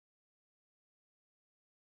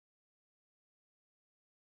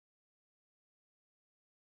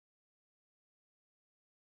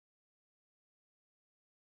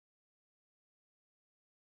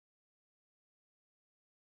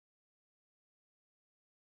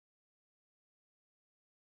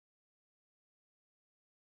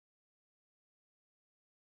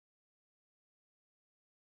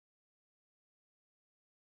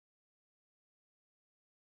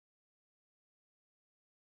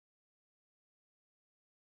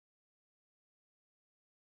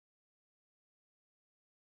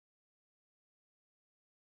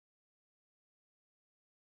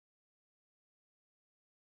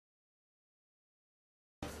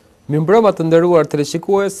Mirëmbrëma të nderuar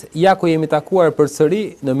teleshikues, ja ku jemi takuar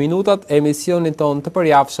përsëri në minutat e emisionit ton të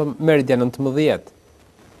përjavshëm Meridian 19.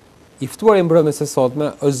 I ftuar i mbrëmjes së sotme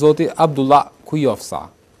është zoti ABDULLAH KUJOFSA,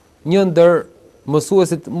 një ndër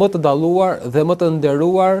mësuesit më të dalluar dhe më të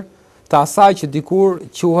nderuar të asaj që dikur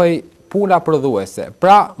quhej puna prodhuese,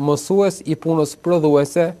 pra mësues i punës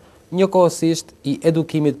prodhuese, njëkohësisht i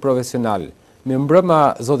edukimit profesional.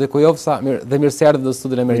 Mirëmbrëma zoti Kujofsa dhe mirë se erdhët në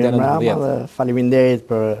studion e Meridian 19. Mirëmbrëma dhe faleminderit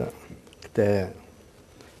për këtë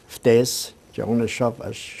ftesë që unë e shoh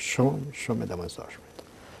është shumë e domosdoshme.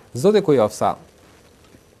 Zoti Kujofsa,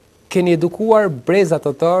 keni edukuar breza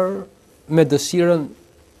të tërë me dëshirën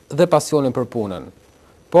dhe pasionin për punën.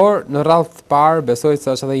 Por në radhë të parë besoj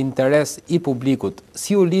se është edhe interes i publikut.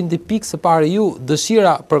 Si u lindi pikë së pari ju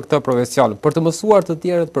dëshira për këtë profesion, për të mësuar të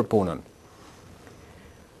tjerët për punën?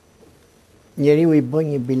 Njeriu i bën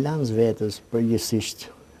një bilans vetës përgjithsisht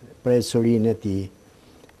për ecurinë e tij.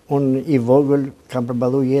 Unë i vogël kam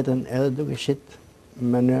përballuar jetën edhe duke qenë në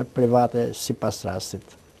mënyrë private sipas rastit.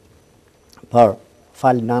 Por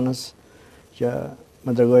fal nanës që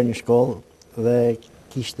më dërgoi në shkollë dhe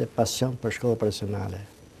kishte pasion për shkollë profesionale.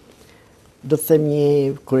 Do të them një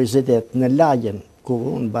kuriozitet, në lagjen ku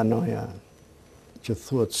unë banoja, që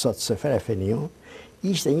thuhet sot Sefer e Feniu,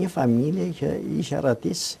 ishte një familje që ishte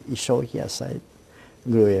rratis i shoqi asaj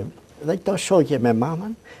gruaje. Dhe këto shoqe me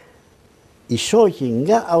mamën, i shoqi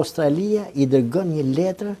nga Australia i dërgon një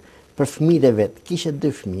letër për fëmijët e vet. Kishte 2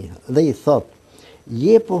 fëmijë dhe i thot: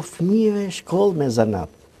 "Jepo fëmijëve shkollë me zanat."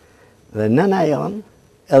 Dhe nëna jon,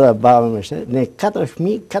 edhe baba më shtet, ne 4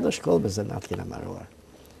 fëmijë, 4 shkollë me zanat kena mbaruar.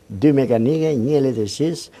 2 mekanike, 1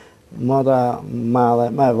 elektricist, moda madhe,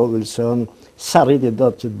 ma e vogël se unë, sa rriti do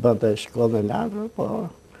të të bënte shkollën e lartë,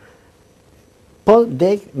 po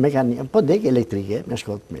dek elektrike me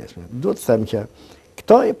shkollë të mesme. Duhet të them që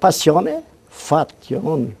këto e pasione, fat që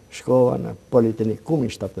unë shkova në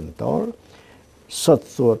Politehnikumi Shtatënor, sot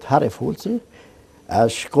thuhet Harefulci,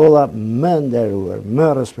 është shkolla më nderuar, më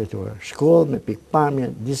respektuar, shkollë me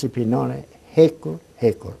pikpamje disiplinore hekur.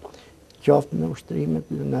 Qoftë në ushtrimet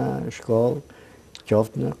në shkollë,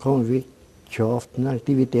 qoftë në konvikt, qoftë në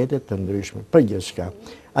aktivitetet të ndryshme, për gjithçka.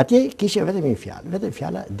 Atje kishte vetëm një fjalë, vetëm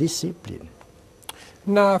fjala disiplinë.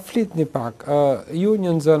 Na flitni pak, ju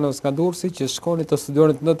një nxënës nga Durrësi që shkoni të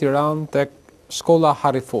studionit në Tiranë tek shkolla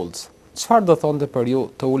Harefulc. Çfarë do thonte për ju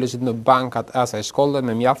të uleshit në bankat e asaj shkolle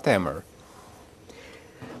me mjaft emër?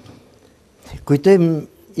 Kujtojmë,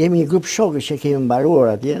 jemi një grup shokësh që kemi mbaruar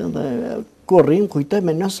atje dhe kur rrim kujtoj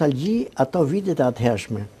me nostalgji ato vitet e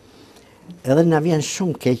atëhershme. Edhe na vjen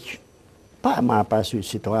shumë keq, pa e marrë parasysh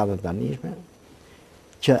situatën tanishme,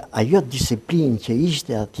 që ajo disiplinë që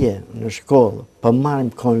ishte atje në shkollë, po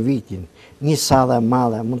marrim konviktin, një sallë e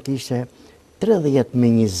madhe, mund të ishte 30 me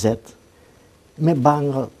 20, me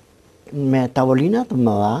bango, me tavolina të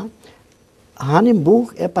mëdha, hanim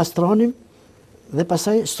bukë e pastronim dhe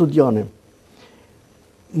pastaj studionim.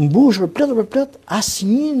 Mbushur plot për plot,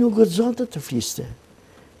 asnjë nuk guxonte të fliste.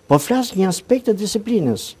 Po flas një aspekt të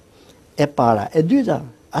disiplinës. E para, e dyta,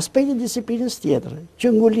 aspekti i disiplinës tjetër, që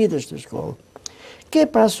ngulitesh në shkollë. Ke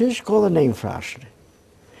parasysh shkollën e infrashme.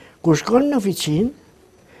 Kur shkon në oficinë,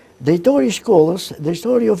 drejtori i shkollës,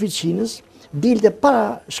 drejtori i oficinës dilte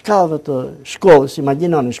para shkallëve të shkollës,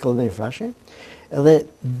 imagjinoni shkollën e infrashme, dhe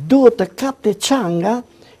duhet të kapte çanga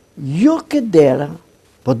jo këtë dera,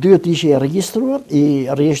 po duhet ishte i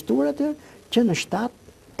regjistruar atë që në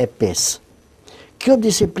 7-5. Kjo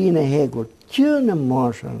disiplinë e hekur që në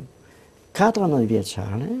moshën 14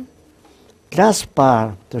 vjeçare, klasë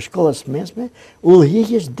parë të shkollës mesme,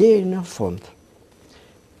 udhëhiqesh deri në fund.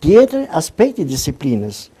 Tjetër aspekt i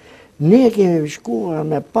disiplinës. Ne kemi shkuar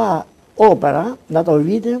me pa opera në ato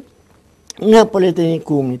vite nga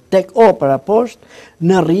Politehnikumi tek opera poshtë,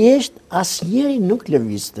 në rjesht asnjëri nuk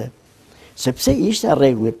lëvizte. Sepse ishte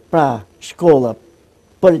rregulli, pra shkolla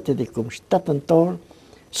Politehnikum Shtatënor,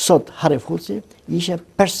 sot Harefulci, ishte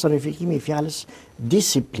personifikimi i fjalës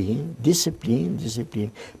disiplinë.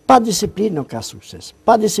 Pa disiplinë nuk ka sukses,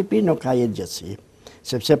 pa disiplinë nuk ka jetë gjatësi.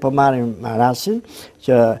 Sepse po marrim rastin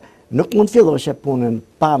që nuk mund të fillosh punën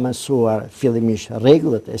pa mësuar fillimisht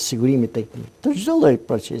rregullat e sigurimit teknik të çdo lloj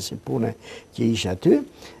procesi pune që ishte aty,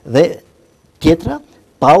 dhe tjetra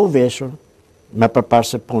pa u veshur me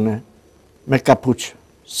përparse pune, me kapuç,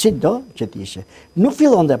 sido që t'ishe. Nuk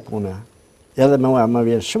fillon dhe puna. Edhe më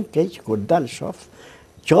vjen shumë keq kur dal shof,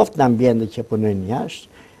 qoftë në ambjente që punojnë jashtë,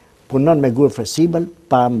 punon me gur fleksibël,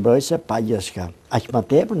 pa mbrojtëse, pa gjithçka. Aq më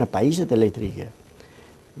tepër në pajisjet elektrike.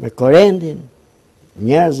 Me korrentin,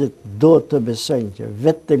 njerëzit duhet të besojnë që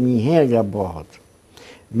vetëm një herë gabohet.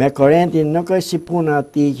 Me korrentin nuk është si puna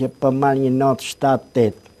atij që po marr një notë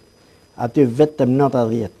 7-8. aty vetëm nota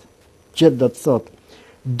 10. Që do të thotë,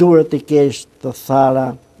 duhet të kesh të thara,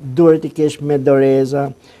 duhet të kesh me doreza,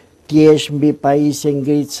 t'jesh mbi pajisje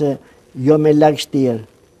ngritëse, jo me lagështirë.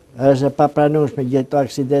 Është e papranueshme gjithë këto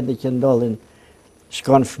aksidente që ndodhin,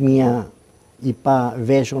 shkon fëmia i pa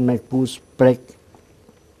veshur me këpucë, prek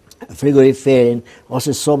frigoriferin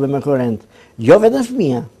ose sobe me korrent. Jo vetëm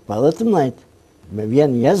fëmia, pa edhe të mëdhenjt. Me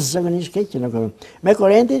vjen jashtëzakonisht keq që në korrent. Me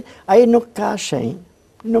korrentin ai nuk ka shenjë,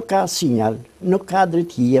 nuk ka sinjal, nuk ka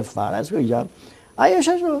drejtëhije fare, asgjë gjë. Ai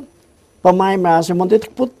është ashtu. Po marrim rase mund të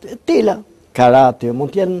kaput tela, karate,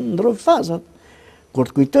 mund të jenë ndryshe fazat. Kur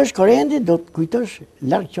të kujtosh korrentin, do të kujtosh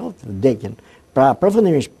larg qoftë vdekjen. Pra,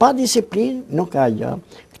 përfundimisht, pa disiplinë nuk ka gjë.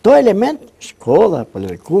 Këto element, shkolla,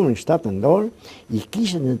 politikumin, shtatë ndorë, i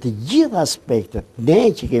kishën në të gjitha aspektet.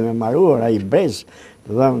 Ne që kemi marruar ai brez,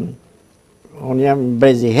 të dhëmë, unë jam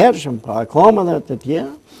brez i hershëm, po akoma dhe të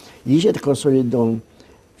tjera, ishte të konsoliduar.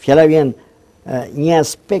 Fjala vjen një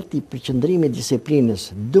aspekt i përqendrimit disiplinës,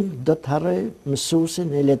 do të harroj mësuesin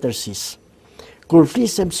e letërsisë. Kur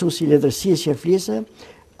fliste mësuesi i letërsisë që fliste,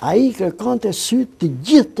 ai kërkonte sy të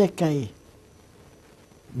gjithë tek ai.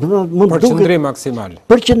 Përqendrim maksimal.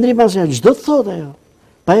 Përqendrim maksimal, çdo thotë ajo.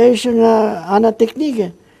 Pa ishte nga ana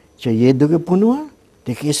teknike, që je duke punuar,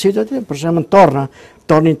 ti ke sytë aty, për shembull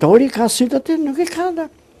tornitori ka sytë aty, nuk e ka ata.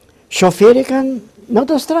 Shoferi kanë në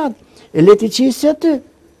autostradë, elektricisti aty.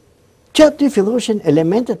 Që aty filloshin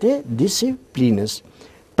elementet e disiplinës.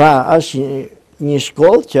 Pra, është një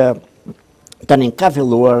shkollë që tani ka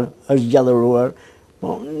filluar, është gjallëruar,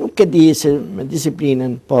 po nuk e di se me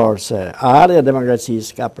disiplinën, por se ardha e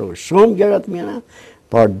demokracisë ka pru shumë gjëra të mira,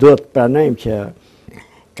 por duhet të pranojmë që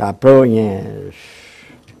ka pru një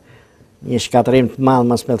shkatërim të madh,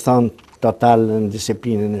 mos me thonë total në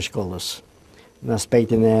disiplinën e shkollës. Në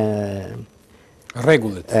aspektin e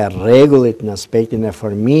rregullit, në aspektin e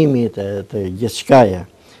formimit, të gjithçkaja.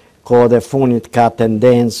 Kohët e fundit ka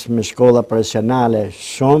tendencë me shkolla profesionale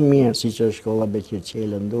shumë mirë, siç është shkolla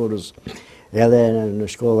Beqirçela në Durrës, edhe në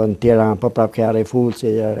shkollën tjera, po prapë ka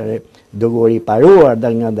refulsi, duke u riparuar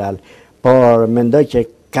dal nga dal. Por mendoj që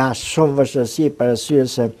ka shumë vështirësi për arsye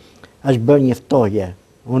se është bërë një ftohje.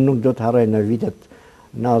 Unë nuk do të harroj në vitet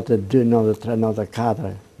 92, 93,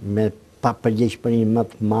 94, me papërgjegjësi më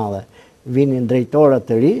të madhe. Vinin drejtorët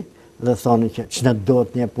të ri dhe thonin që ç'na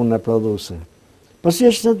duhet një punë prodhuese. Po si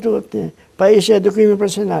është në duhet një, pa ishe edukimi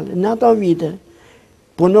profesional. Në ato vite,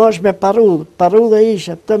 punosh me parullë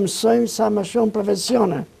ishe, të mësojmë sa më shumë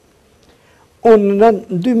profesione. Unë në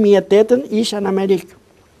 2008 isha në Amerikë.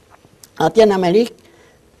 Atje në Amerikë,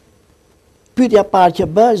 pyetja parë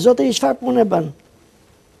që bë, zotëri çfarë punë bën?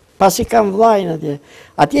 Pasi kam vllajën atje.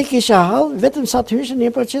 Atje kisha hall vetëm sa të hyshin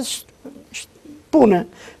në një proces pune.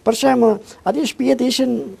 Për shembull, atje shtëpijet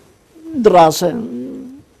ishin drase,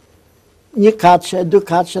 një katëshe, 2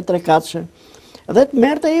 katëshe, 3 katëshe. Dhe të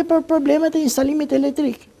merrte ai për problemet e instalimit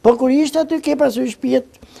elektrik. Po kur ishte aty ke parasysh shtëpijet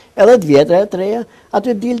edhe të vjetra, e treja,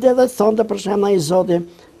 aty dilte dhe thonte për shembull ai zoti,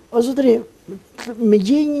 o zotëri, me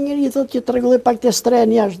gjej një njeri thotë që tregoj pak të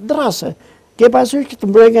stren jashtë drase. Ke parasysh që të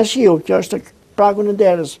mbroj nga shiu, që është pragu në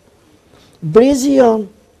derës. Brezi jon,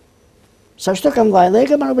 sa shto kam vllai dhe e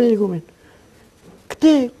kam marrë politikumin.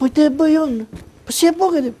 Këtë, po të e bëj unë. Po si e bëj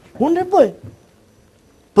këtë? Unë e bëj.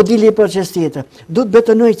 Po dili i proces tjetër. Du të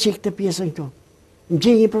betonoj qik të pjesën këtu. Më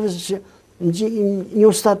gjej një profesor, më gjej një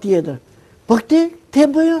ustat tjetër. Po këtë, të e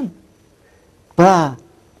bëj unë. Pra,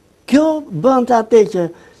 kjo bën të atë që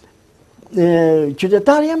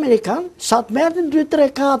qytetari amerikan, sa të merrtin 2,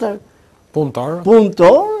 3, 4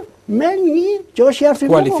 punëtor, me një që është i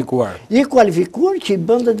kualifikuar. I kualifikuar që i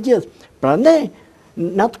bën të gjithë. Pra ne,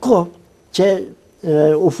 në atë kohë që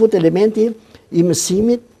u fut elementi i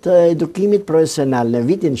mësimit të edukimit profesional në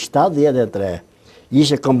vitin 73,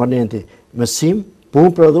 ishte komponenti mësim,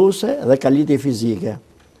 punë prodhuese dhe kalite fizike.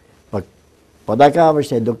 Po da ka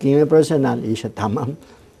vështë edukimi profesional, ishte tamam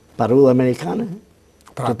parullë amerikane.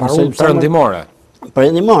 Pra parullë perëndimore.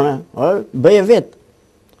 Perëndimore, bëje vetë.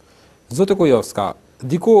 Zotë Kujofska,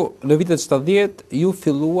 diku në vitet 70 ju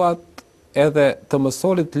filluat edhe të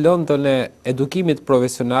mësolit lëndën e edukimit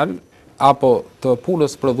profesional apo të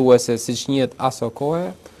punës prodhuese siç njihet aso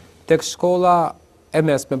kohë tek shkolla e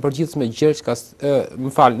mesme përgjithshme Gjergjka,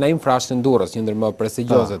 në infrashtë në Durrës, një ndër më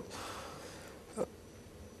prestigjioset.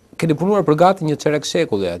 Keni punuar për gati një çerek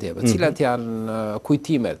shekulli atje, cilat janë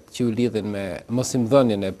kujtimet që ju lidhin me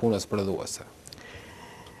mësimdhënien e punës prodhuese?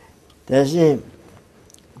 Tash,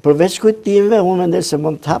 përveç kujtimeve, unë mendoj se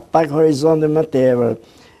mund të hap pak horizonte më tepër.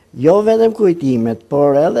 Jo vetëm kujtimet,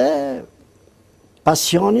 por edhe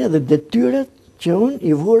pasioni dhe detyrat që unë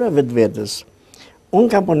i vura vetvetes. Unë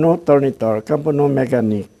kam punu tornitor, kam punu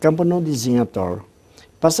mekanik, kam punu dizinjator.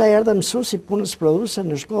 Pastaj erdha mësuesi punës prodhuese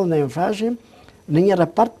në shkollën e infashim në një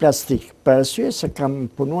repart plastik. Për arsye se kam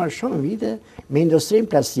punuar shumë vite me industrinë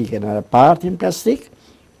plastike, në repartin plastik,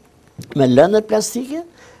 me lëndët plastike,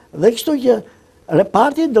 dhe kështu që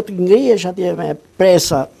reparti do të ngrihesh atje me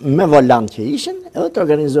presa me volant që ishin, edhe të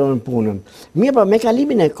organizohen punën. Mirë, pa me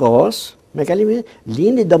kalimin e kohës,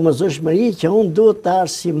 lindi domosdoshmëri që unë duhet të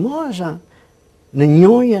arsimohesha në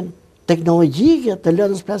njohjen teknologjike të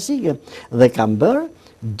lëndës plastike dhe kam bërë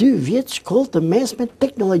 2 vjetë shkollë të mesme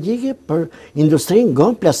teknologjike për industrinë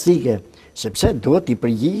gonë plastike, sepse duhet i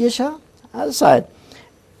përgjigjesha asaj.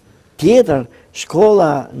 Tjetër,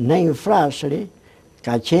 shkolla në infrashëri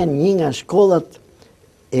ka qenë një nga shkollat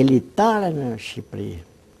elitare në Shqipëri,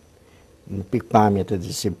 në pikpamje të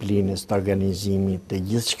disiplinës, të organizimit, të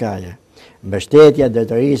gjithë shkaje. Mbështetja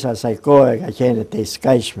drejtorisë asaj kohe ka qenë të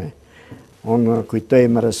iskajshme. Unë kujtoj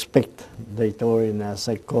me respekt drejtorin e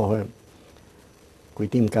asaj kohe,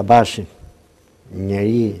 Kujtim Kabashin,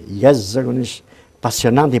 njeri jashtëzakonisht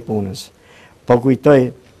pasionant I punës. Po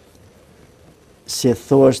kujtoj, si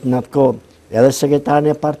thuash në atë kohë, edhe sekretarën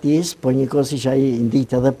e partijës, po një kohë si që ai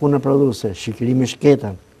ndikte edhe punë prodhuese, shikërimi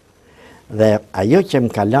shketën. Dhe ajo që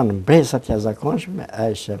më ka lënë brezat të jashtëzakonshme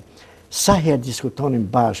është sa herë diskutonin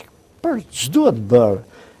bashkë për ç'duhet bërë,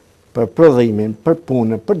 për prodhimin, për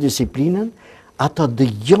punën, për disiplinën, ato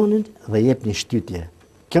dëgjonin dhe jepnin shtytje.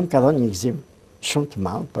 Kjo më ka dhënë një gëzim shumë të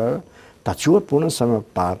madh për ta quar punën së më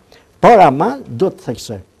parë. Por ama duhet të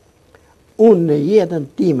theksoj. Unë në jetën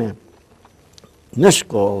time në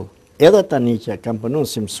shkollë, edhe tani që kam punuar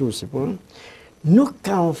si mësues si punë, nuk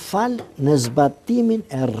kam falë në zbatimin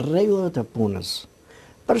e rregullave të punës.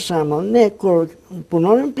 Për shembull, ne kur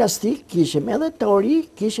punonim plastik, kishim edhe teori,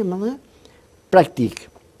 kishim edhe praktik.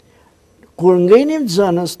 Kur ngrinim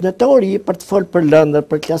zënës në teori për të folë për lëndër,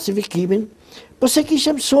 për klasifikimin, po se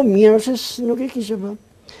kishim mësuar mirë, se nuk e kishim bërë.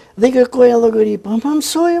 Dhe kërkoja llogari, po më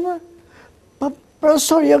mësoja më. Po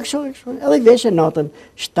profesor jo kështu, edhe veshë notën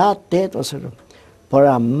 7, 8 ose nuk. Por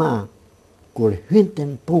ama kur hynte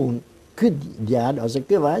në punë, ky djalë ose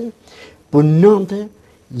ky vajzë punonte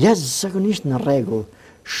jashtëzakonisht në rregull,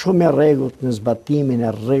 shumë e rregullt në zbatimin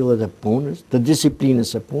e rregullave të punës, të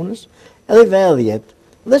disiplinës së punës, edhe vetë 10.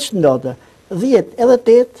 Dhe ç'ndodhte? 10 edhe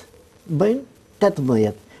 8 bëjnë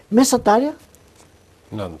 18. Mesatarja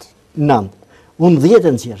 9. Unë 10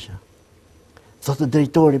 e nxjerrsha. Thotë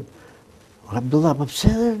drejtori, Abdullah, po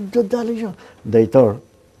pse do dalë kjo? Drejtor,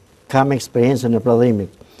 kam eksperiencën në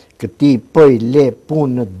prodhimit. Këti po I le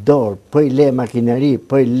punë në dorë, po I le makineri,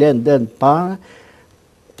 po I le ndën parë,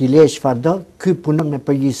 ti le çfarë do, ky punon me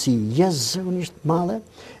përgjegjësi jashtëzakonisht madhe,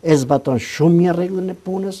 e zbaton shumë mirë rregullin e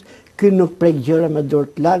punës, ky nuk prek gjëra me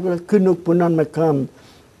dorë të lagura, ky nuk punon me këmbë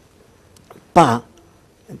pa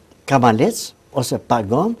kamalec ose pa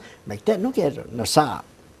gomë, me këtë nuk e nësa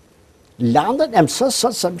landën e mësë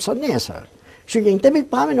sot se mësë nesër. Kështu që në të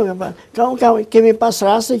pikpamje nuk e pa. Kemi pas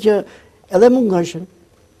raste që edhe mungoshin.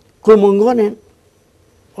 Kur mungonin,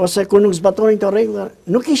 ose kur nuk zbatonin të rregulla,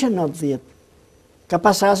 nuk ishin 90. Ka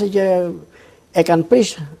pas raste që e kanë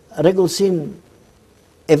prish rregullsinë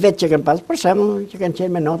e vetë që kanë pas, për shembull që kanë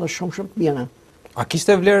qenë me nota shumë të mira. A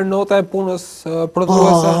kishte vlerë nota e punës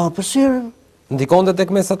prodhuese? Po sirë. Ndikonte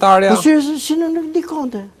tek mesatarja? Po sirë, si nuk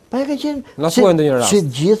ndikonte. Pa e ka qenë... Na thuaj ndonjë rast. Si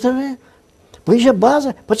gjithëve, po ishe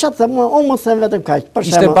baza, po çfarë them, unë më them vetëm kaq.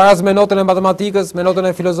 Ishte barazë me notën e matematikës, me notën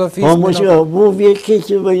e filozofisë. Po mu vjen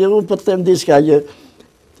keq, unë po të them diçka që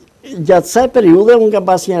gjatë kësaj periudhe unë kam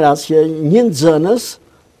pas një rast që një nxënës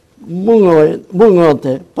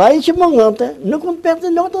mungonte. Pa ai që mungonte, nuk mund të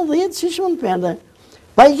perte notën 10, siç mund të perte.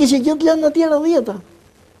 Pa ai kishte gjithë lëndë të tjera 10.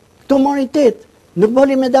 Kto mori 8, nuk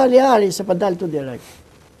boli medalje ari se pa dalë tu direkt.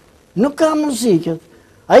 Nuk ka muzikë.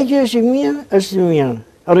 Ai që është I mirë, është I mirë.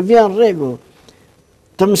 Rivjen rregull.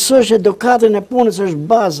 Të mësosh edukatën e punës është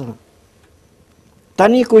baza.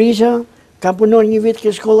 Tani kur isha, kam punuar një vit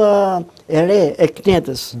ke shkolla e re e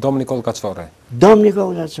Knetës. Dom Nikol Kaçorri.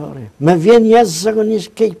 Më vjen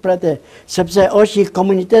jashtëzakonisht keq për atë, sepse është një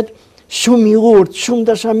komunitet shumë I urtë, shumë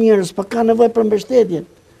dashamirës, po ka nevojë për mbështetje.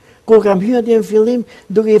 Kur kam hyrë atje në fillim,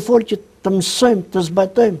 duke I folë që të mësojmë, të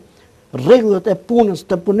zbatojmë rregullat e punës,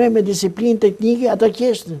 të punojmë me disiplinë teknike, ato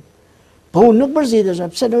qeshtin. Po unë nuk përzitesha,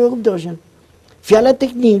 pse nuk e kuptoshin. Fjala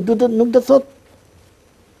teknikë nuk do thotë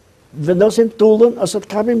vendosim tullën ose të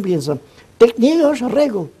kapim pincën. Teknika është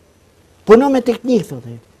rregull. Puno me teknikë,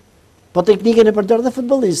 thotë. Po teknikën e përdor dhe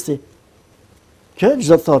futbollisti. Që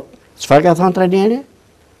çdo thotë, çfarë ka thënë trajneri?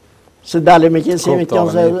 Se dalë me qenë si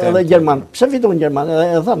edhe Gjerman. Pse fiton Gjerman?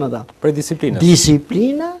 E thënë ata. Për disiplinën.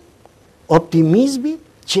 Disiplina, optimizmi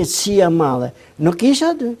qetësia madhe. Nuk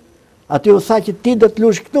isha aty. Aty u tha që ti do të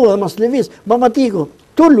lush këtu dhe mos lëviz. Mamatiku,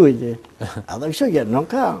 tu lujti. Edhe kështu që nuk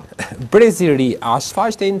ka. Brezi i ri, a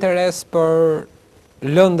shfaqte interes për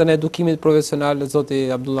lëndën e edukimit profesional, zoti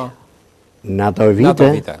Abdullah? Në ato vite?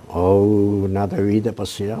 Në ato vite, po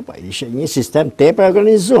si, ishe një sistem tepër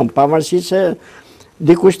organizuar, pavarësisht se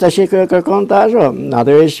dikush tash e kërkon tash,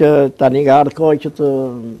 natyrisht tani ka ardhur kohë që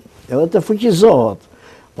edhe të fuqizohet.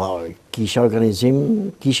 Po kishe organizim,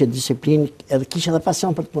 kishe disiplinë, edhe kishe edhe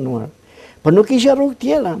pasion për të punuar. Po nuk ishe rrugë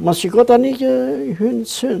tjera, mos shiko tani që hynë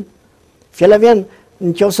syn. Fjala vjen,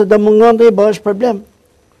 nëse do mungon të i bësh problem.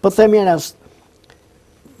 Po themi rast.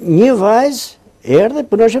 Një vajzë erdhi,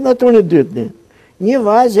 punoshim në turnin e dytë. Një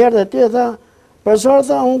vajzë erdhi aty dhe tha, profesor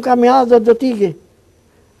tha, unë kam javë do t'iki.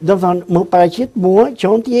 Do të thonë, më paraqit mua që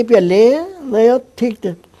unë t'i jepja leje dhe jo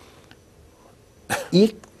t'ikte.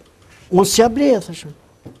 Unë s'ja bleje, thashën.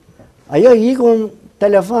 Ajo ikun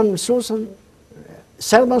telefon mësusën,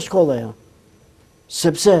 sërë më shkolla jo.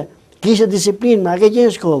 Sepse kishe disiplinë, a ke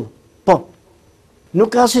qenë shkollë? Po. Nuk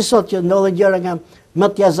ka si sot që ndodhe gjëra nga më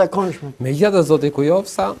t'ja zakonshme. Megjithatë, zoti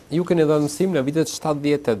Kujofsa, ju keni dhënë mësim në vitet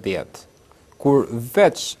 70-80, kur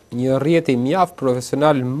veç një rrjeti mjaft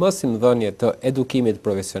profesional mësimdhënie të edukimit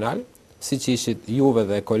profesional, siç ishit juve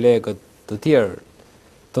dhe kolegët të tjerë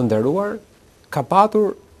të nderuar, ka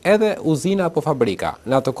patur edhe uzina apo fabrika.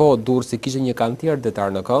 Në atë kohë Durrësi kishte një kantier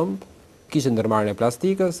detar në këmbë, kishte ndërmarrjen e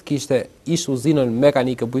plastikës, kishte ish uzinën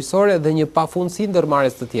mekanike bujqësore dhe një pafundësi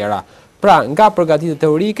ndërmarrjes të tjera. Pra, nga përgatitja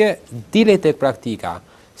teorike, dilej tek praktika.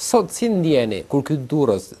 Sot si ndjeni kur ky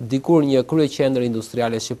Durrës, dikur një kryeqendër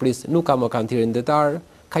industriale e Shqipërisë, nuk ka më kantierin detar,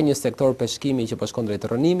 ka një sektor peshkimi që po shkon drejt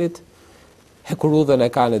rënimit, hekurudhën e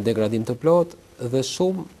ka në degradim të plot dhe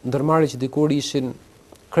shumë ndërmarrje që dikur ishin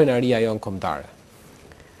krenaria jonë kombëtare.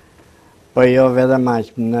 Po jo vetëm aq,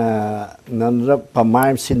 po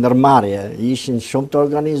marrim si ndërmarrje, ishin shumë të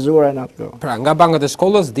organizuara në ato. Pra, nga bankët e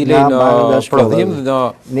shkollës dilej në prodhim dhe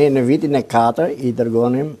ne në vitin e 4 i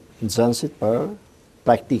dërgonim nxënësit për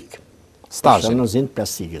praktik. Stazhe. Në uzinë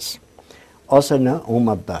plastikës. Ose në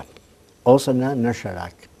UMB, ose në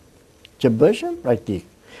Sharak. Që bëshën praktik.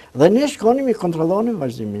 Dhe ne shkonim i kontrollonim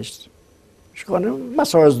vazhdimisht. Shkonim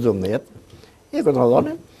mas orës 12, i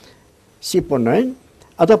kontrollonim si punojnë.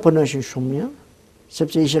 Ata punojshin shumë mirë,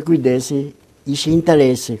 sepse ishe kujdesi, ishe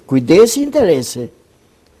interesi. Kujdesi, interesi.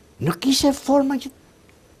 Nuk ishe forma që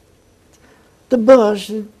të bësh,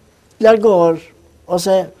 largohesh,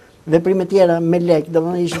 ose veprime tjera me lek, do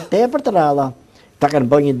të ishe tepër të ralla. Ta kanë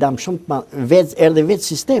bërë një dam shumë të madh, erdhi vetë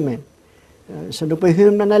sistemi, se nuk po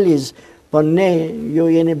hyjmë në analizë, po ne ju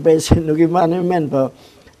jeni brezi, nuk i marrim mend, po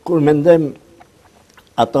kur mendojmë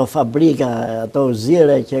ato fabrika, ato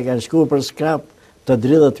zire që kanë shkuar për skrap, të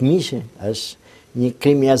dridhët mishi, është një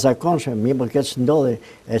krim i jashtëzakonshëm, mirë po këtë ç'ndodhi,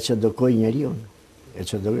 e ç'edukoi njeriu.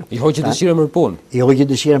 I hoqi dëshirën për punë. I hoqi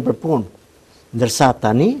dëshirën për punë. Ndërsa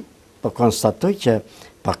tani po konstatoj që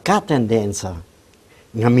po ka tendenca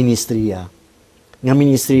nga ministria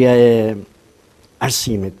e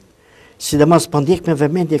arsimit, sidomos po ndjek me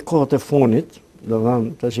vëmendje kohët e fundit, do të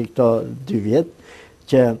thonë tash këto 2 vjet,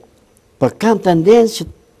 që po kanë tendencë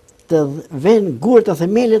që të vënë gurë të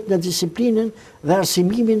themelit në disiplinën dhe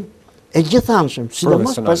arsimimin e gjithanshëm,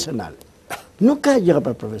 sidomos profesional. Nuk ka gjë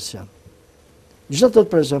për profesion. Çdo të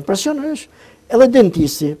profesion. Profesion është edhe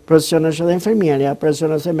dentisti, profesion është edhe infermierja,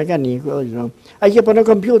 profesion është edhe mekaniku, edhe gjë. Ai që punon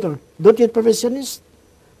kompjuter, do të jetë profesionist.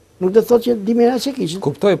 Nuk do të thotë që di mirë se kish.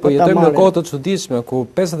 Kuptoj, po jetojmë në kohë të çuditshme ku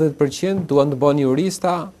 50% duan të bëhen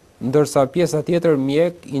jurista, ndërsa pjesa tjetër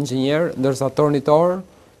mjek, inxhinier, ndërsa tornitor,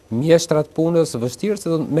 mjeshtrat punës,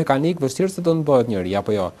 mekanik, vështirë se do të bëhet njëri,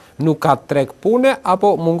 apo jo. Nuk ka treg pune,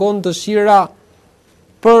 apo mungon dëshira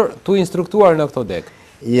për t'u instruktuar në këto dek?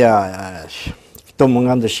 Ja, këto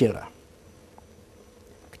mungon dëshira.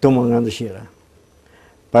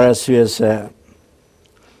 Për arsye se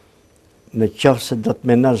në qoftë se do të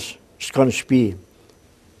menosh, shkon në shtëpi,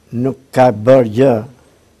 nuk ka bërë gjë,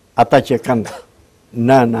 ata që kanë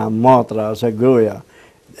nëna, motra ose gruaja,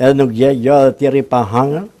 edhe nuk gjë gjë dhe tjerë i pa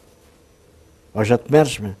hangër, është të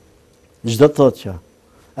mërshme. Çdo të thotë që.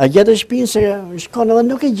 A gjetë shtëpinë se shkon edhe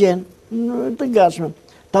nuk e gjen, të gatshme.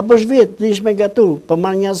 Ta bësh vetë, të ish me gatu, po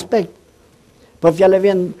marr një aspekt. Po fjala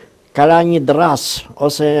vjen ka ra një dras,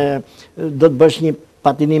 ose do të bësh një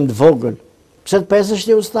patinim të vogël. Pse të pesësh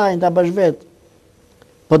ti ustajin, ta bësh vetë.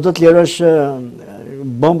 Po do të lirosh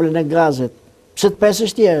bombrën e gazit. Pse të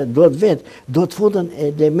pesësh ti, duhet vetë. Duhet futen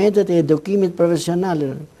elementet e edukimit profesional.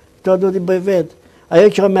 Këto do t'i bëj vetë. Ajo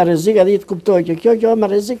që me rrezik, a di të kuptoj që kjo me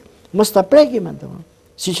rrezik, mos ta prekim ato.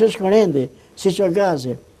 Siç është korrenti, siç është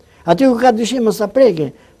gazi. Aty ku ka dyshim mos ta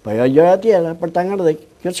preki, po jo gjëra tjera për ta ngrdhë.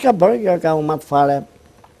 Kjo çka bërë, kjo ka u matë fare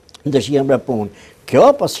dëshirën për punë. Kjo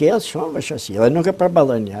po sjellë shumë vështirësi dhe nuk e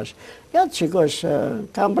përballon jashtë. Ja të shikosh,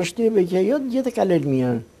 kam përshtypjen që jo të gjithë ka lënë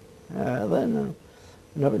mirë edhe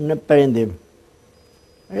në perëndim.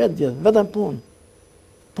 Jo të gjithë, vetëm punë.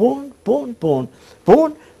 Punë,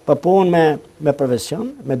 po punë me profesion,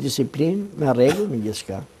 me disiplinë, me rregull, me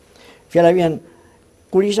gjithçka. Fjala vjen,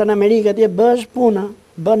 kur isha në Amerikë atje bësh puna,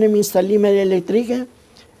 bënim installime elektrike,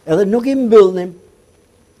 edhe nuk i mbyllnim.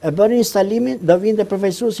 E bënin instalimin, do vinte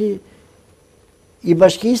profesuesi i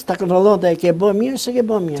bashkisë ta kontrollonte ke bë mirë se ke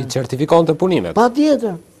bë mirë. Ti certifikonte punimet.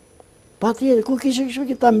 Patjetër. Ku kishe kështu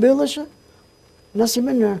që ta mbyllësh? Në si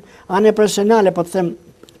mënyrë, anë personale po të them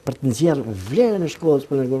për të nxjerrë vlerën e shkollës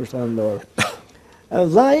për në shtatorë.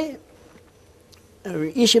 Vllai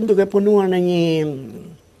ishim duke punuar në një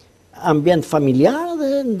ambient familjar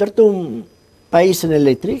dhe ndërtum pajisjen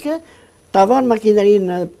elektrike, tavan makinerinë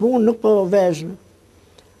në punë nuk po vesh.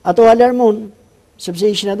 Ato alarmun, sepse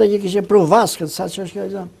ishin ato që kishin pru vaskët, sa që është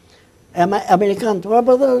kjo. Amerikanë,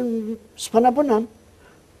 po dhe s'po na punon.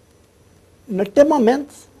 Në këtë moment,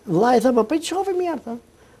 vllai tha, po prit shofi mirë, tha.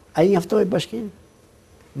 Ai njoftoi bashkinë.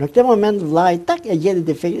 Në këtë moment, vllai tak e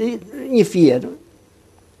gjeti një fije.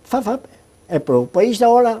 Fap, e pru. Po ishte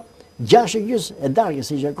ora 6:30 e darkës,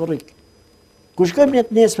 ishte korrik. Kur shkojmë ne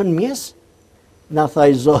të nesër në mes, na tha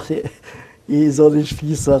i zoti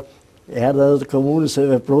shfisa, erdha të komunës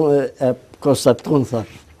e konstatun, tha.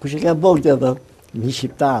 Kush e ka bërë këtë, tha? Një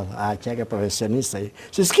shqiptar, që ka profesionista.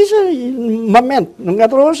 Se s'kishe moment, nuk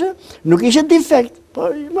ngatroheshe, nuk ishe defekt,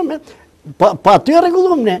 po moment. Po aty e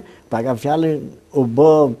rregullum ne. Pa ka fjallin u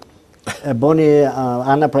bë, e boni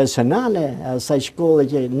ana profesionale, asaj shkolle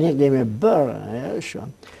që ne kemi bërë,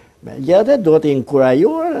 shumë. Gjete do të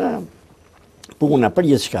inkurajuar puna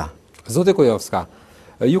për gjithçka. Zoti Kujofska,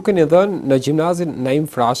 ju keni dhënë në gjimnazin Naim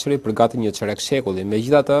Frashëri për gati një çerek shekulli,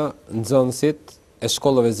 megjithatë nxënësit e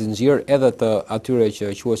shkollave zinxhir edhe të atyre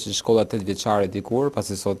që quheshin shkolla 8 vjeçare dikur,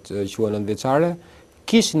 pasi sot quhen 9 vjeçare,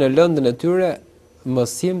 kishin në lëndën e tyre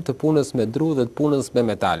mësim të punës me dru dhe të punës me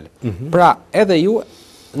metal. Pra, edhe ju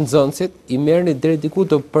nxënësit i merrni deri diku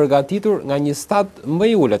të përgatitur nga një stad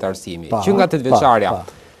më i ulët arsimi, që nga 8 vjeçarja.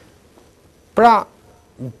 Pra,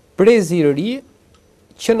 brezi i ri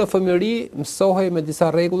që në fëmijëri mësohej me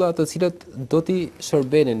disa rregulla të cilët do t'i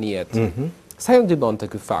shërbenin në jetë. Sa ju ndihmonte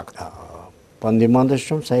ky fakt? Po ndihmonte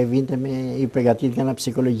shumë, sa i vinte i përgatit nga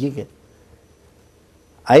psikologjike.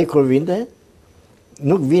 Ai kur vinte,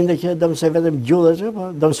 nuk vinte që do mësoj vetëm gjuhë,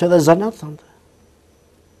 po do mësoj edhe zanat, thonte.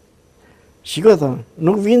 Shikoj, thonë,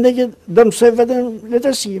 nuk vinte që do mësoj vetëm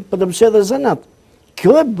letërsi, po do mësoj edhe zanat.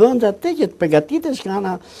 Kjo e bënte atë që të përgatitesh nga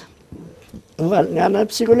ana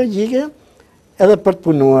psikologjike, edhe për të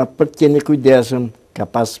punuar, për të qenë kujdesshëm, ka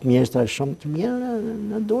pas mjeshtra shumë të mirë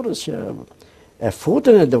në Durrës që e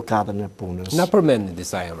futën edukatën e punës. Na përmendni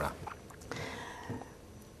disa emra.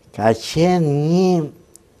 Ka qenë një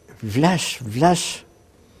vlash,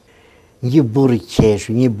 një burr i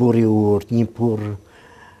qeshur, një burr i urtë, një burr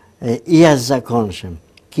i jashtëzakonshëm.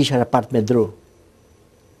 Kisha raport me dru.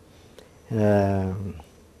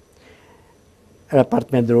 Raport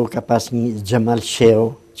me dru ka pas një Xhamal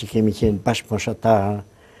Sheu, që kemi qenë bashkëmoshatar,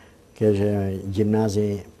 kjo është gjimnazi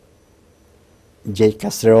Gjej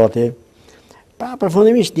Kastroti. Pa,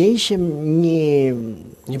 përfundimisht ne ishim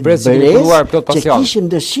një brez i kulluar plot pasion. Që kishim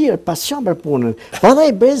dëshirë, pasion për punën. Po dhe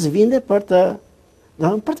i brez vinte për të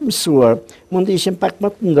mësuar. Mund të ishim pak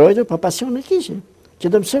më të ndrojtur, po pasion e kishim. Që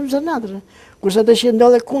të mësojmë zanatër. Kurse të ishim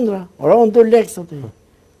ndodhe kundra. Ora unë 2 lekë, thotë.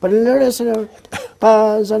 Për në lërës, pa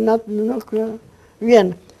zanat nuk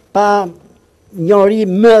vjen. Pa njohuri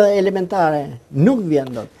më elementare, nuk vjen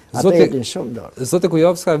dot. Ato jetin shumë dorë. Zoti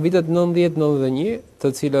Kujofska, vitet 90-91,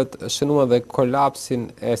 të cilët shënuan dhe kolapsin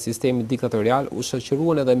e sistemit diktatorial, u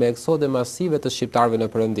shoqëruan edhe me eksode masive të shqiptarëve në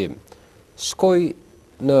Perëndim. Shkoi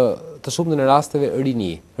në të shumtën e rasteve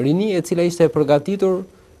rini e cila ishte e përgatitur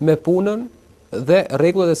me punën dhe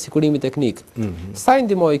rregullat e sigurimit teknik. Sa i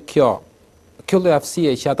ndihmoi kjo lloj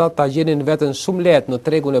aftësie që ata ta gjenin veten shumë lehtë në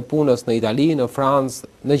tregun e punës në Itali, në Francë,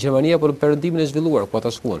 në Gjermani apo në Perëndimin e zhvilluar ku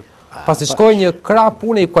ata shkuan. Pasi shkoi një krah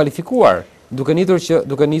pune i kualifikuar, duke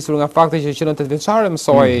nisur nga fakti që në 8 vjeçare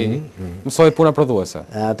mësoi puna prodhuese.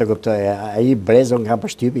 Të kuptoj, ai brezon nga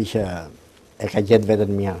përshtypi që e ka gjetë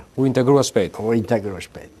veten mirë. U integrua shpejt.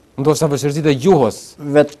 Ndoshta vështirësitë e gjuhës.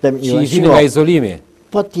 Vetëm që i vinin nga izolimi.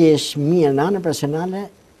 Po ti je mirë në anën profesionale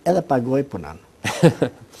edhe pagoj punën.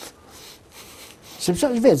 Sepse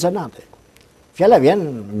është vetë zanate. Fjala vjen,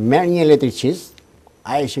 merr një elektricist,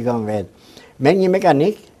 ai shikon vetë. Merr një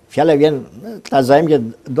mekanik, fjala vjen, ta zajmë që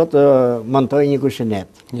do të montoj një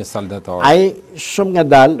kushinet. Një saldator. Ai shumë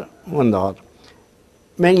ngadalë mundohet.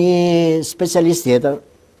 me një specialist tjetër,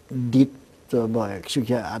 ditë të bëhe, kështu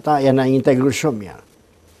që ata janë integru shumë mirë.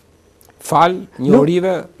 Fal,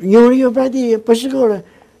 njohurive? Njohurive pra ti, për shikore,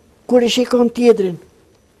 kur e shikon tjetrin,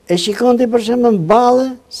 e shikon ti për shemë në ballë,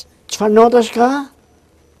 çfarë notash ka?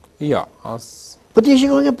 Jo, as... Po ti e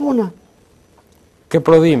shikon ke puna. Ke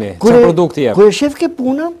prodhimi, që produkti jep? Kur e shef ke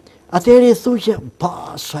puna, atëherë i thu që,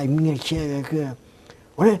 pa, sa i mirë që e kë.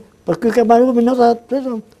 Ore, për kë ka marru me notat,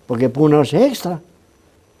 po ke puna është ekstra.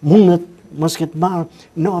 Mundet, mos këtë marrë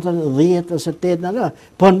notat 10 ose 8 në,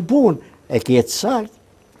 po në punë, e kjetë sakt,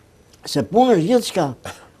 se punë është gjithë shka.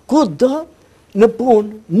 Ku do, në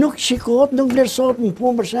punë, nuk shikot, nuk vlerësot në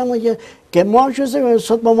punë, për shemë që ke marrë që se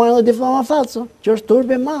sot më marrë dhe diploma fatëso, që është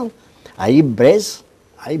turbe malë. A i brez,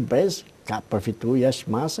 ka përfitu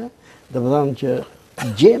jashtë mase, dhe vëdhëm që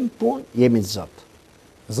gjemë punë, jemi të zotë.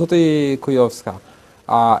 Zoti Kujofska,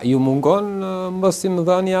 a ju mungon mësim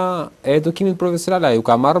dhënia e edukimit profesional? A ju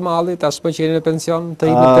ka marrë malli tash po që jeni në pension të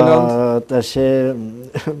hipit të lëndë? Tash,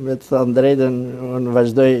 me të thënë drejtën, unë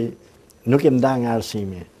vazhdoj, nuk e mda nga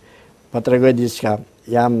arsimi. Po të regoj diçka,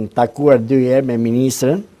 jam takuar 2 herë me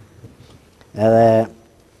ministrën, edhe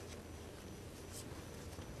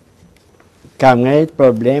kam ngejt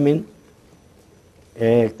problemin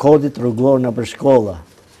e kodit rrugor në për shkolla.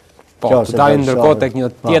 Po, të dalim ndërkohë tek një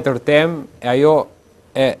tjetër temë, e ajo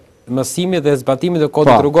e mësimit dhe zbatimit të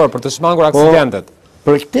kodit rrugor për të shmangur aksidentet.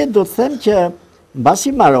 Për këtë do të them që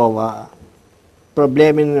mbasi marrova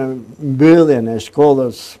problemin mbylljen e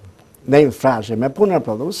shkollës në infrashe me punër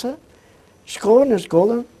prodhuese, shkollën e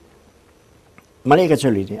shkollën Marika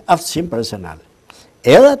Qolini, aftësim personal.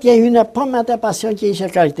 Edhe atje hyna po me atë pasion që ishe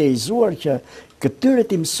karakterizuar që këtyre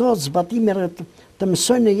të mësot zbatime të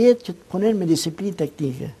mësojnë në jetë që të punen me disiplinë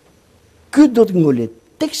teknike. Këtë do të ngullit,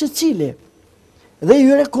 tek se cili, dhe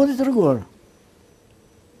jyre kodit rrugor.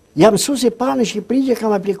 Jam mësues i parë në Shqipëri që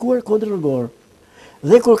kam aplikuar kodit rrugor.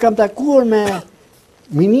 Dhe kur kam takuar me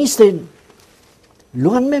ministrin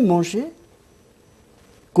Luan Memoshi,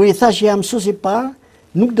 kur i thash që jam mësues i parë,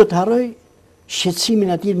 nuk do të harroj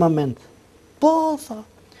shqetësimin atij moment. Po, tha,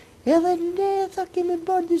 edhe ne, tha, kemi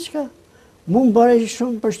bërë diçka. Mu më bërë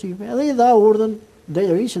shumë përshtypje, edhe i dha urdhën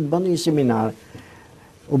drejtorisë të bëndë një seminar.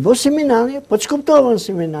 U bë seminari, po që kuptova në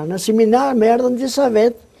seminar? Në seminar me erdhën disa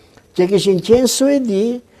vetë që kishin qenë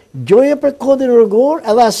Suedi, gjoje për kodin rrugor,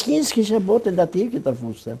 edhe askin s'kishe bërë tentativë që të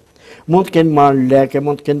fuste. Mund të kenë marrë leke,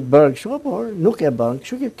 mund të kenë bërë kështu, por nuk e bërë.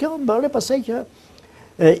 Kështu që kjo bërë pasaj që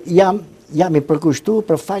jam i përkushtu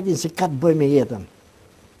për faktin se ka të bëj me jetën.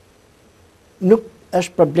 Nuk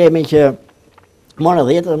është problemi që marrë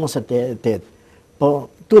 10 dhe mos e 8. Po,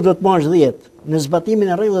 tu do të marrë 10. Në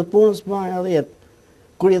zbatimin e rregullat punës, marrë 10.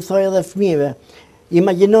 Kur i thoj edhe fëmijëve,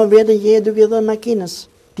 imagjino vetën që je duke dhënë makinës,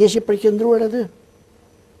 ti je i përqendruar aty.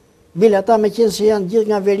 Bile ata me qenë se janë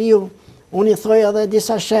gjithë nga veriu, unë i thoj edhe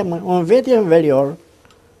disa shembuj, unë vetë jam verior,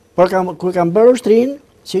 por kur kam bërë ushtrinë,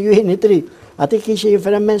 që ju jeni 3, aty kishte një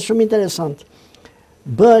fenomen shumë interesant.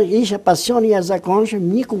 Ishe pasion i jashtëzakonshëm,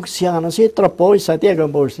 një kuksian, ose i tropoj, sa atje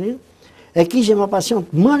kam bërë ushtrinë, e kishe më pasion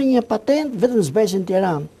të marrë një patent vetëm zbesin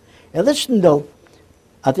Tiranë. Edhe që ndodh,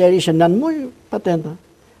 atëherë ishe 9 muaj patenta.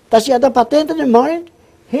 Tash që ata patentën e marrin,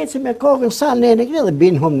 heci me kokën sa nene këne dhe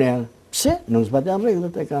binë humnerë. Pse? Nuk zbaten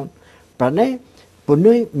rregullat e kanë. Pra ne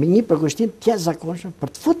punoj me një përkushtim të jashtëzakonshëm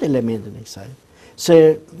për të futur elementin e kësaj. Se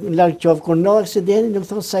larg qoftë kur ndodh aksidenti, nuk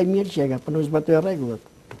thonë sa i mirë që e ka, por nuk zbatoj rregullat.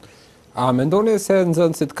 A mendoni se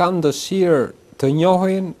nxënësit kanë dëshirë të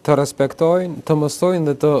njohin, të respektojnë, të mësojnë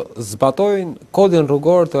dhe të zbatojnë kodin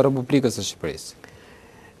rrugor të Republikës së Shqipërisë?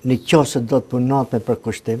 Në qoftë se do të punohet me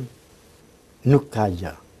përkushtim, nuk ka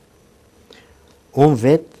gjë. Unë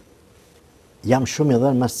vetë jam shumë i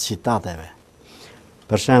dhënë mas citateve.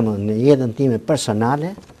 Për shembull, në jetën time personale,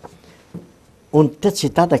 unë 8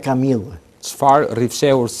 citate kam illuar. Çfarë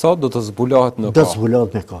rrifshehur sot do të zbulohet në kohë? Do të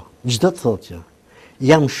zbulohet me kohë. Çdo të thotë që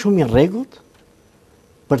jam shumë i rregullt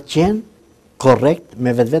për të qenë korrekt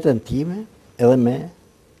me vetveten time edhe me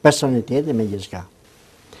personalitetin, me gjithçka.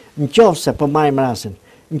 Nëse po marrim rastin,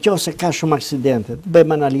 nëse ka shumë aksidente, të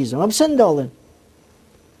bëjmë analizën, po pse ndodhen?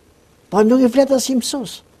 Po nuk i flet as i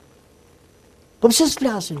mësues. Po pse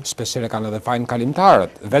s'flasin? Shpeshherë kanë edhe fajin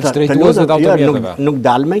kalimtarët, veç drejtuesve të automjeteve. Nuk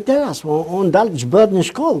dal me këtë rast, unë dal ç'bëhet në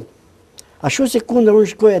shkollë. Ashtu se kundër unë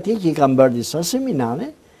shkoj atje që i kam bërë disa seminare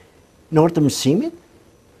në orë të mësimit,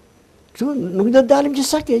 nuk do dalim që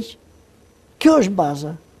sa keq. Kjo është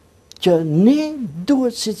baza, që ne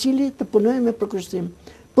duhet secili të punojmë me përkushtim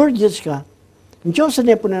për gjithçka. Nëse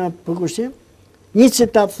ne punojmë me përkushtim, një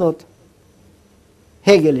citat thot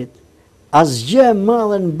Hegelit, asgjë e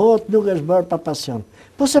madhe në botë nuk është bërë pa pasion.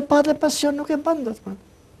 Po se pa dhe pasion nuk e bën dot.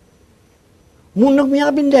 Mund nuk më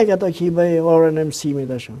japin lek ato që i bëj orën e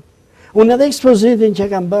mësimit ashtu. Unë edhe ekspozitin që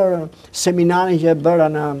kam bërë, seminarin që e bëra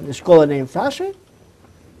në shkollën e infrashit,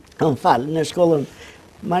 në shkollën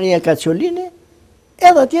Maria Kaciolini,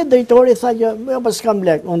 edhe atje drejtori tha që jo po s'kam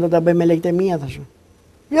lek, unë do ta bëj me lekët e mia thashë.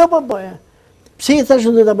 Jo po bëja. Pse i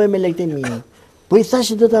thashë do ta bëj me lekët e mia? Po i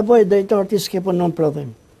thashë do ta bëj drejtor ti s'ke punon prodhim.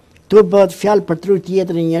 Tu bëhet fjalë për tru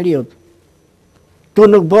tjetër i njeriu. Tu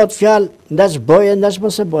nuk bëhet fjalë ndash bëje, ndash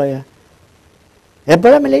mos e bëje. E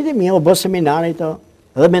bëra me lekët e mia, u bë seminari to,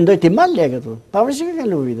 dhe mendoj ti marr lekët tu. Pavarësisht që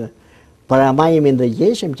kanë luajtë. Por ama jemi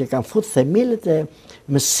ndëgjeshëm që kanë fut themelët e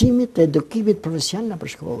mësimit të edukimit profesional për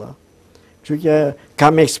shkolla. Kështu që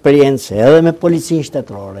kam eksperiencë edhe me policinë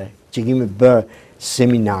shtetërore, që kemi bërë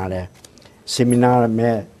seminare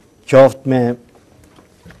me qoftë me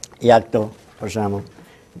këto, për shembull.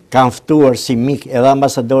 Kam ftuar si mik edhe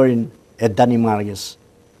ambasadorin e Danimarkës.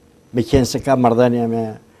 Me qenë se ka marrëdhënie me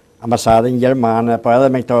ambasadën gjermane, po edhe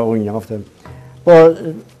me këto unë njoftem. Por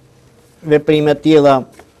veprime të tilla,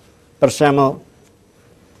 për shembull,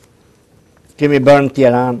 kemi bërë në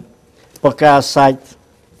Tiranë, po ka asajt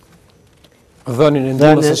dhënien e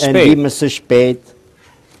ndihmës së shpejtë.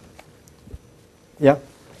 Ja.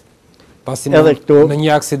 Pasi në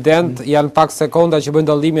një aksident janë pak sekonda që bëjnë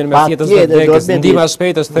dallimin me jetës dhe vdekjes, ndihma e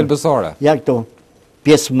shpejtë është thelbësore. Ja këtu.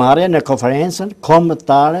 Pjesëmarrje në konferencën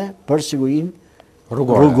kombëtare për sigurinë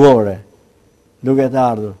rrugore. Duke të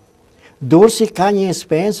ardhur. Durrësi ka një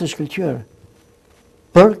eksperiencë shkëlqyer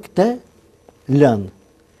për këtë lëndë,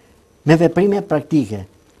 me veprime praktike.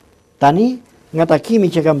 Tani, nga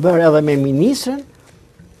takimi që kam bërë edhe me ministrën,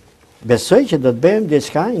 besoj që do të bëjmë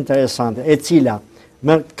diçka interesante, e cila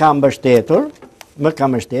më ka mbështetur,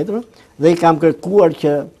 dhe i kam kërkuar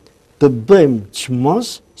që të bëjmë çmos,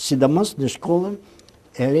 sidomos në shkollën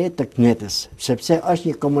e re të Knetës, sepse është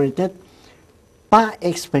një komunitet pa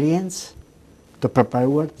eksperiencë të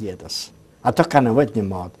përparuar të jetës. Ato ka nevojë një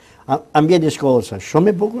mod. Ambienti i shkollës është shumë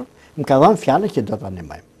i bukur, më ka dhënë fjalën që do ta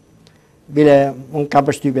ndihmojmë. Bile, unë ka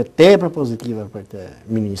përshtypje tepër pozitive për të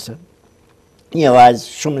ministrën. Një vajzë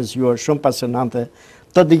shumë e zgjuar, shumë pasionante,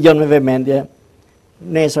 të dëgjon me vëmendje.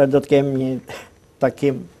 Nesër do të kemi një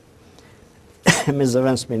takim me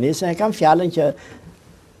zëvendës ministrën. E kam fjalën që,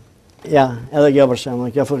 ja, edhe kjo për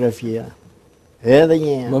shembull, kjo fotografia. Edhe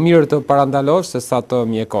një. Më mirë të parandalosh se sa të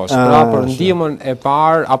mjekosh. Pra për ndihmën e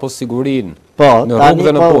parë apo sigurinë në rrugë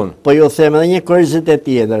dhe në punë. Po ju them edhe një kuriozitet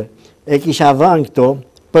tjetër. E kisha vënë këtu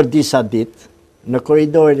për disa ditë në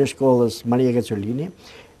korridorin e shkollës Maria Kaciolini,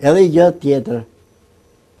 edhe gjë tjetër.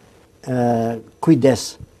 Kujdes,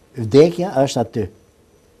 vdekja është aty.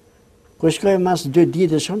 Kur shkoj mas 2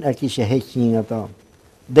 ditësh unë, e kishe heq një nga to.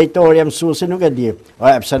 Drejtori mësuesi nuk e di.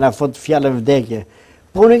 Pse na fut fjalën vdekje.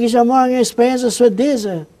 Po unë kisha marrë nga eksperiencë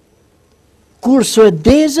suedeze. Kur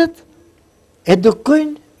suedezët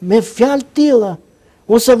edukojnë me fjalë tilla,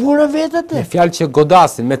 unë se vura vetët e. Me fjalë që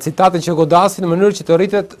godasin, me citate që godasin në mënyrë që të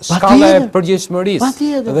rritet shkalla e përgjegjshmërisë.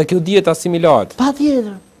 Dhe kjo dihet asimilohet.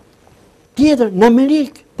 Patjetër. Tjetër, në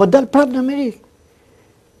Amerikë, po dal prapë në Amerikë.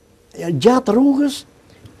 Gjatë rrugës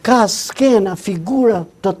ka skena, figura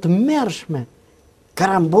të tmerrshme.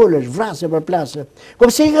 Karambolesh, vrasje për plasje. Po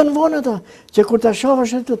pse i kanë vonë ata? Që kur ta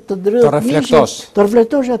shohësh të drejt, të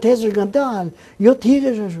reflektosh atë hezër gëndal, jo të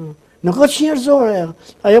hikesh ashtu. Nuk ka njerëzore,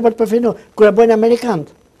 ajo për të përfinuar, kur e bëjnë amerikanët.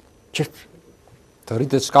 Që të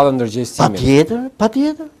rritet shkalla ndërgjegjësimit.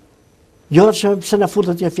 Patjetër. Jo se na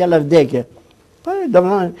futet një fjalë vdekje. Po,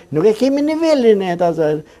 domethënë, nuk e kemi nivelin e atë.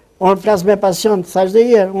 Unë flas me pasion, thash dhe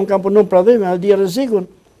herë, unë kam punuar prodhime, e di rrezikun.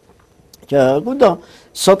 Që kudo,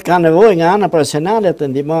 sot ka nevojë nga ana profesionale të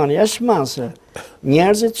ndihmoni, është masë.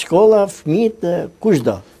 Njerëzit, shkolla, fëmijët,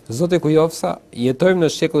 kushdo. Zoti Kujofsa, jetojmë në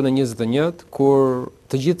shekullin e 21, kur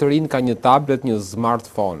të gjithë rinë ka një tablet, një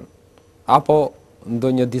smartphone, apo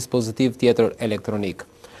ndonjë dispozitiv tjetër elektronik.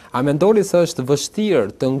 A mendoni se është vështirë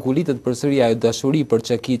të ngulitet përsëri ajo dashuri për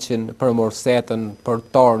çekiçin, për morsetën, për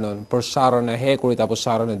tornën, për sharrën e hekurit apo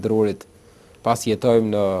sharrën e drurit, pasi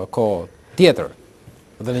jetojmë në kohë tjetër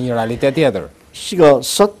dhe në një realitet tjetër? Shiko,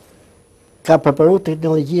 sot ka përparuar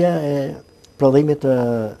teknologjia e prodhimit të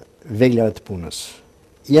veglave të punës.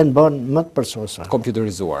 Janë bën më të përsosura.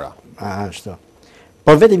 Kompjuterizuara. Ashtu.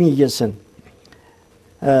 Por vetëm një gjësen.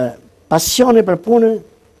 Pasioni për punën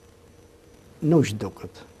nuk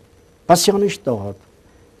zhduket. Pasioni shtohet.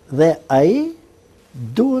 Dhe ai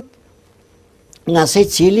duhet nga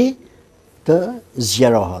secili të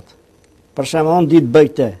zgjerohet. Për shembull, unë di të bëj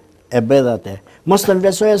këtë, e bëj atë. Mos të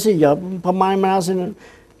vlerësoj asnjë gjë, po marrim rastin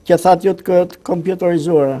që thatë jo të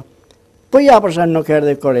kompjuterizuara. Po ja për shembull nuk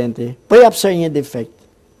erdhi korrenti, po ja pse një defekt.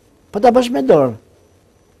 Po ta bësh me dorë.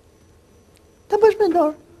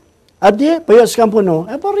 A di, po jo s'kam punu.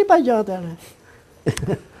 E po rri pa gjatë.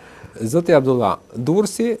 Zoti Abdullah,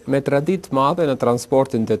 Durrësi me traditë madhe në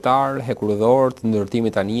transportin detar, hekurëdhor, të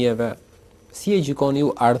ndërtimit anijeve, si e gjikoni ju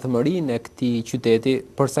ardhmërinë e këtij qyteti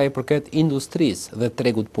për sa i përket industrisë dhe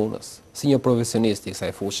tregut punës, si një profesionist i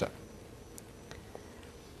kësaj fushë?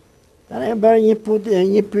 Tani e bërë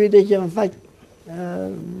një pyetje që në fakt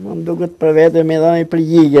më duket për vete me dhënë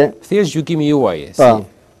përgjigje. Thjesht gjykimi juaj,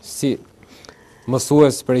 si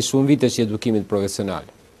mësues për shumë vite që edukimit profesional.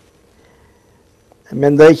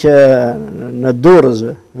 Mendoj që në Durrës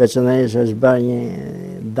veçanërisht është bërë një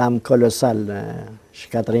dam kolosal në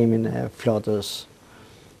shkatrimin e flotës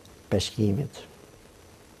peshkimit.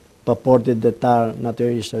 Po porti detar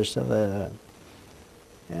natyrisht është edhe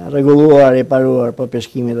rregulluar e paruar, po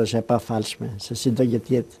peshkimit është e pafalshme, se si do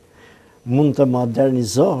jetë mund të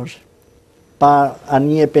modernizosh pa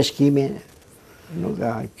anije peshkimi, nuk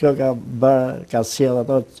ka, kjo ka sjell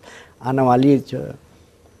ato anomalitë që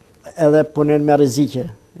edhe punen me rrezike,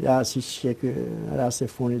 ja si që ky rast i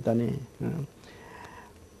fundit tani.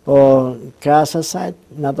 Po krahas asaj,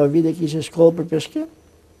 në ato vite kishte shkollë për peshkim,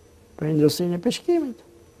 për industrinë e peshkimit.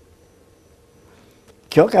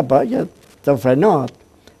 Kjo ka bërë që të frenohet.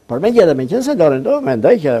 Por megjithatë, meqense do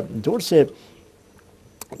mendoj që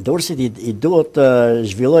Durrësit i duhet të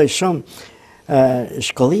zhvilloj shumë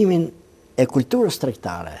shkollimin e kulturës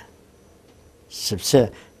tregtare. Sepse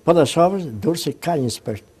po të shohësh, Durrësi ka një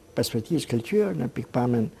perspektivë shkëlqyer në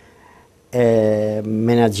pikpamjen e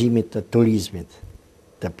menaxhimit të turizmit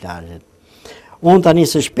të plazhit. Unë tani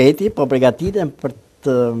së shpejti po përgatitem për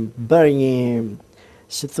të bërë një,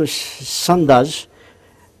 si thosh, sondazh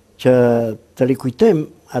që të rikujtojmë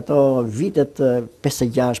ato vitet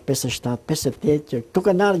 56, 57, 58 që këtu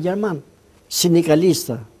kanë ardhur gjerman,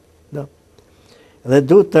 sindikalista. Dhe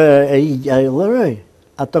duhet të rillëroj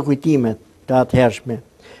ato kujtimet të atëhershme.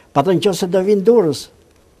 Patën nëse do vinë Durrës,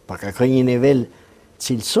 pa ka një nivel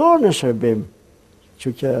cilësor në shërbim,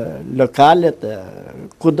 që lokalet,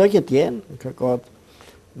 ku do që t'jenë, kërkohet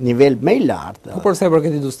nivel më i lartë. Po përse për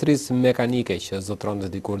këtë industrisë mekanike që zotron të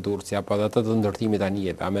dikur Durrësi, apo atë të ndërtimit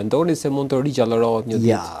anijeve, a mendoni se mund të rigjallërohet një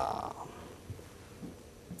ditë?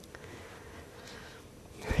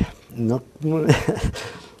 Nuk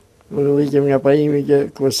kemi nga parimi që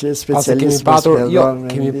kurse specialist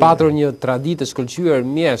kemi patur një traditë shkëlqyer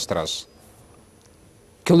mjeshtrash.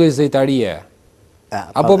 Kjo lloj zejtarie.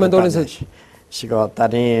 Apo mendoni se shiko,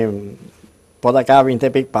 tani po ta kapin te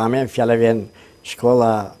pikpamje, fjala vjen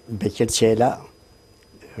shkolla Beqelçela,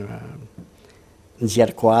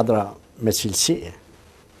 nxjerr kuadra me cilësi.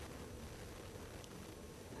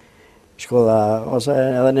 Shkolla, ose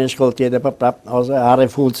edhe në shkollë tjetër për prap, ose Arre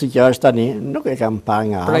Fulci që është tani, nuk e kam pa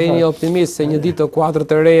nga afër. Pra jeni optimist se një ditë të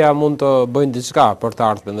kuadrët e reja mund të bëjnë diçka për të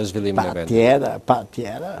ardhmen në zhvillimin e vendit.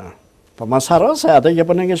 Patjetër. Po mos harro se ato që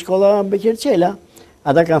punojnë në shkolla Beqelçela,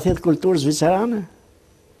 ata kanë thirrë kulturë zvicerane.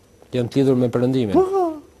 Janë të lidhur me perëndimin.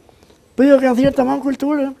 Po jo kanë thirrë tamam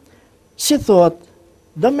kulturë. Si thot,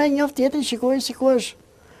 do me njoft tjetër shikoj si ku është.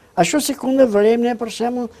 Ashtu si ku në vëremë ne për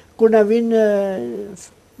shembull kur na vinë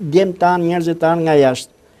djemë tanë, njerëzit tanë nga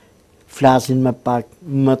jashtë, flasin më pak,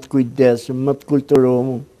 më të kujdesshëm, më të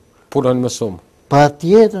kulturuar. Punojnë më shumë.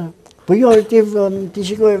 Patjetër. Po jo, ti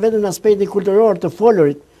shikoj vetëm në aspektin kulturor të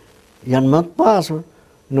folurit, janë më të pasur,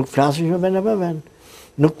 nuk flasin shumë vend për vend.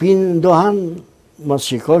 Nuk pinë ndohan, mos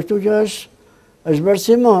shikoj këtu që është bërë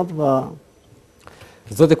si mod, po.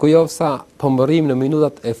 Zoti Kujofsa, po mbërrim në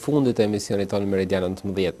minutat e fundit të emisionit tonë Meridian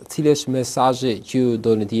 19. Cili është mesazhi që ju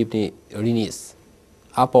doni t'i jepni rinisë?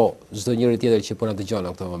 Apo çdo njëri tjetër që po na dëgjon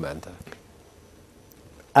në këtë moment?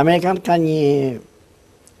 Amerikanët kanë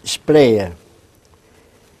një shprehje.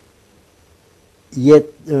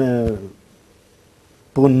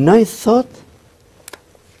 Punoj thot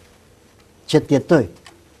që t'jetoj.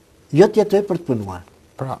 Jo t'jetoj për të punuar.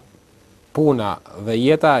 Pra, puna dhe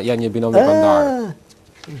jeta janë një binom i pandarë.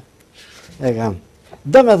 E kam.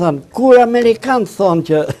 Do me thonë, kur Amerikanë thonë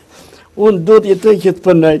që unë du t'jetoj që të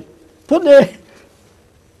punoj, punoj.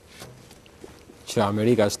 Që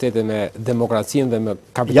Amerika është shtete me demokracinë dhe me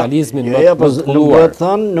kapitalizmin më të kulluar.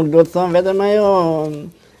 Nuk do të thonë vetëm ajo,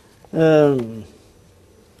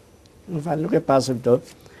 nuk e pasëm të,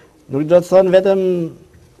 nuk do të thonë vetëm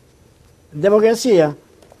demokracia,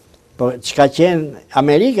 po që ka qenë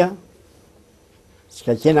Amerika,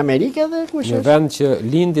 dhe kush është? Një vend që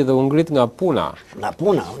lindi dhe u ngrit nga puna. Nga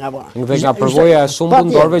puna. Dhe nga përvoja e shumë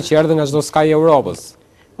punëtorëve që erdhën nga çdo skaj i Europës.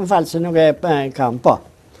 Më falë se nuk e kam, po.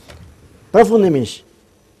 Përfundimisht.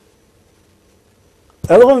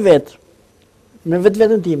 Edhe unë vetë, me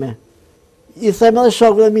vetën time, i them edhe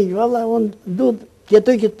shokëve dhe mikë, valla, unë du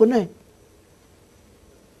t'jetoj këtë punoj.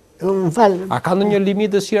 Më falë, A ka ndonjë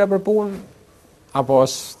limit dëshira për punë? Apo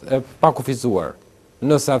është e pakufizuar?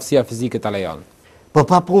 Nëse aftësia fizike ta lejon. po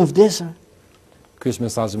pa punë vdesa. Ky është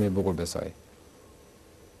mesazhi më i bukur, besoj.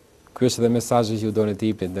 Ky është edhe mesazhi që ju doni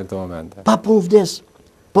të jepni në këto momente. Pa punë vdes.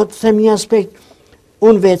 Po të them një aspekt,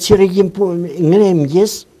 unë vetë që regjim punë, ngrej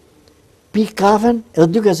mëngjes, pi kafen edhe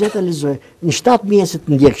 2 gazeta lexoj. Në 7 mjeset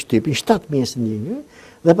ndjek shtypin, 7 mjeset ndjek,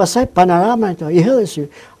 dhe pasaj panorama këto, i hedhë sy.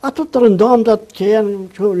 Ato të rëndomtat që janë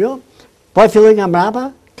këtu, jo, po e filloj nga mbrapa,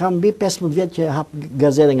 kam mbi 15 vjet që hap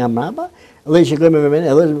gazete nga mbrapa, dhe i shikoj me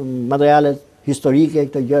vëmendje, edhe materialet historike,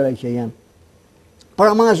 këto gjëra që janë. Por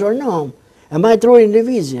ama zhurnom, e ma e trurin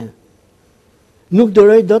lëvizje. Nuk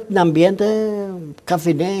duroj do të në ambiente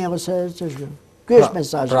kafine ose ç'është. Ky është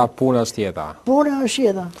mesazhi. Pra puna është jeta. Puna është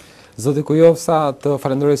jeta. Zoti Kujofsa, të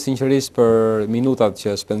falenderoj sinqerisht për minutat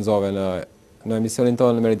që shpenzove në emisionin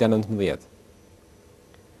tonë në Meridian 19.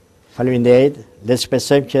 Faleminderit. Le të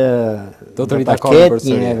shpresojmë që Do të ritakohemi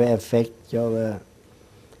përsëri. një efekt që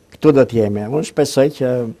këtu do të jemi. Unë shpresoj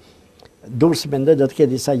që dursi mendoj do të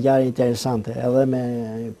ketë disa gjëra interesante, edhe me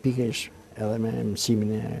pikërisht, edhe me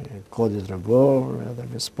mësimin e kodit rregor, edhe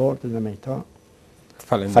me sportin, edhe me këto.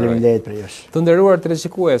 Faleminderit për jush. Të nderuar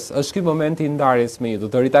teleshikues, është ky momenti i ndarjes me ju. Do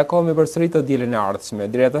të ritakohemi përsëri të dielën e ardhshme.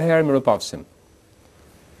 Deri atëherë, mirupafshim.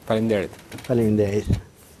 Faleminderit. Faleminderit.